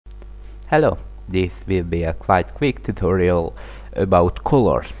Hello, this will be a quite quick tutorial about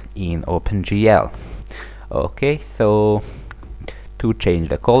colors in OpenGL. Okay, so to change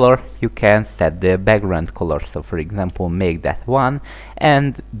the color you can set the background color. So for example, make that 1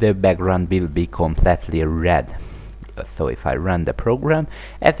 and the background will be completely red. So if I run the program,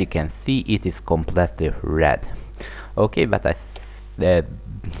 as you can see, it is completely red. Okay, but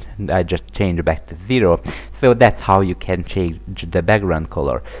I just changed back to 0, so that's how you can change the background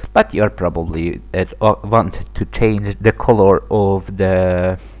color. But you're probably want to change the color of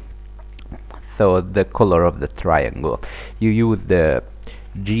the color of the triangle. You use the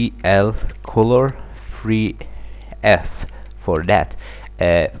GL color 3F for that.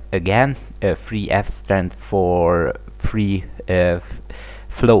 Again, 3F stands for free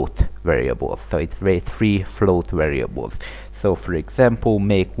float variables, so it's three float variables. So for example,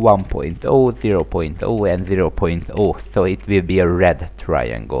 make 1.0, 0.0 and 0.0, so it will be a red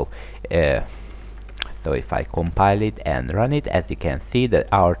triangle. So if I compile it and run it, as you can see that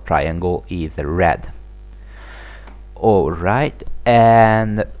our triangle is red. Alright,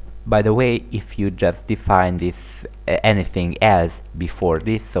 and by the way, if you just define this anything else before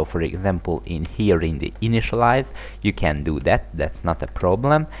this, so for example in here in the initialize, you can do that, that's not a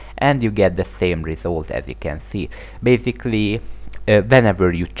problem, and you get the same result. As you can see, basically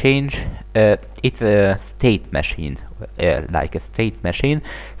whenever you change, it's a state machine, like a state machine.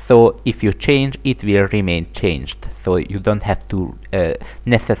 So if you change, it will remain changed, so you don't have to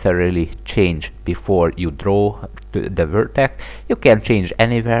necessarily change before you draw the vertex. You can change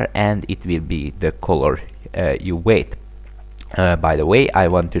anywhere and it will be the color you wait. By the way, I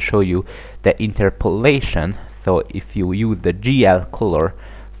want to show you the interpolation. So if you use the GL color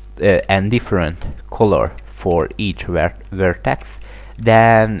and different color for each vertex,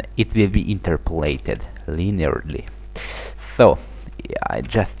 then it will be interpolated linearly. So I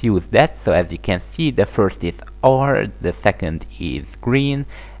just use that. So as you can see, the first is R, the second is green,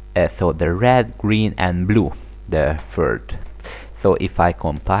 so the red, green and blue the third. So if I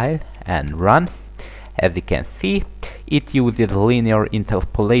compile and run, as you can see, it uses linear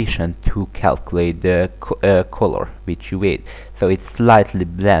interpolation to calculate the color which you wait. So it slightly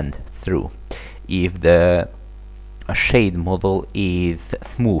blends through if the shade model is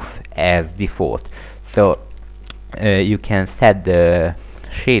smooth as default. So you can set the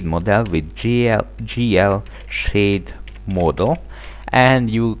shade model with GL shade model, and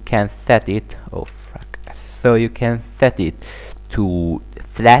you can set it, so you can set it to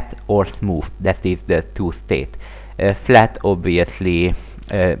flat or smooth. That is the two state. Flat obviously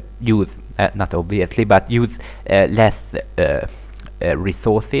use not obviously, but use less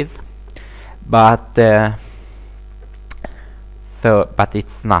resources, but but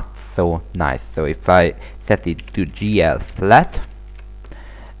it's not so nice. So if I set it to GL flat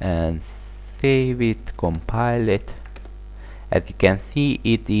and save it, compile it, as you can see,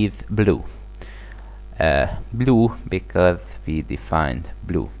 it is blue. Blue because we defined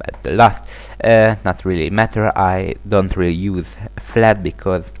blue at the last. Not really matter. I don't really use flat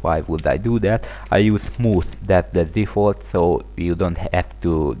because why would I do that? I use smooth, that's the default, so you don't have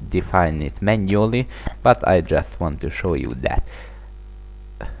to define it manually, but I just want to show you that.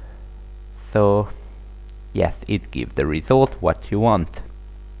 So yes, it gives the result what you want,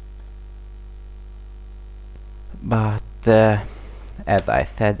 but as I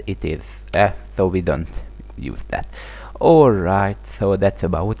said, it is so we don't use that. Alright, so that's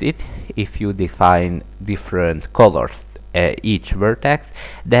about it. If you define different colors each vertex,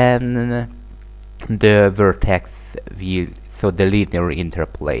 then the vertex will, so the linear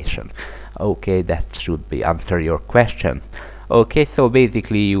interpolation. Okay, that should be answer your question. Okay, so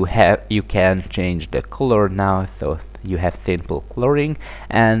basically you can change the color now. So you have simple coloring,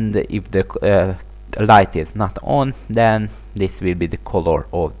 and if the light is not on, then this will be the color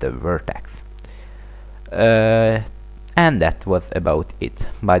of the vertex. And that was about it.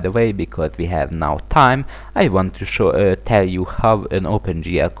 By the way, because we have now time, I want to tell you how an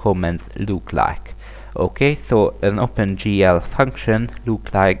OpenGL commands look like. Okay, so an OpenGL function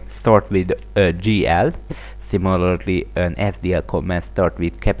look like start with GL. Similarly, an SDL command start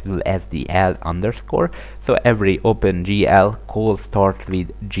with capital SDL underscore. So every OpenGL call starts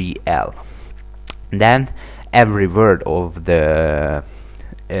with GL. Then every word of the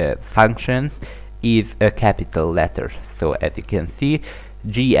function is a capital letter. So as you can see,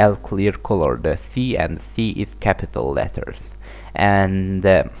 GL clear color, the C and C is capital letters, and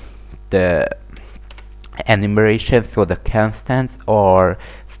the enumeration, so the constants, are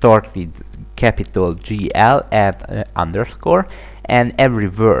start with capital GL and underscore, and every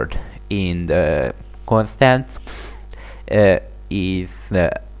word in the constant is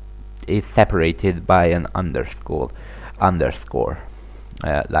is separated by an underscore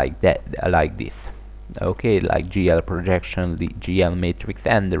like that, like this. Okay, like GL projection, the GL matrix,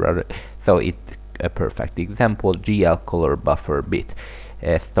 and there are, so it's a perfect example. GL color buffer bit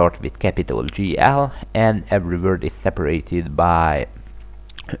start with capital GL, and every word is separated by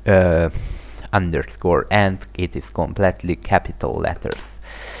underscore, and it is completely capital letters.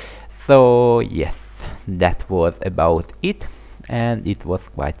 So yes, that was about it, and it was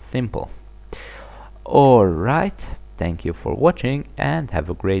quite simple. Alright, thank you for watching and have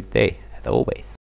a great day as always.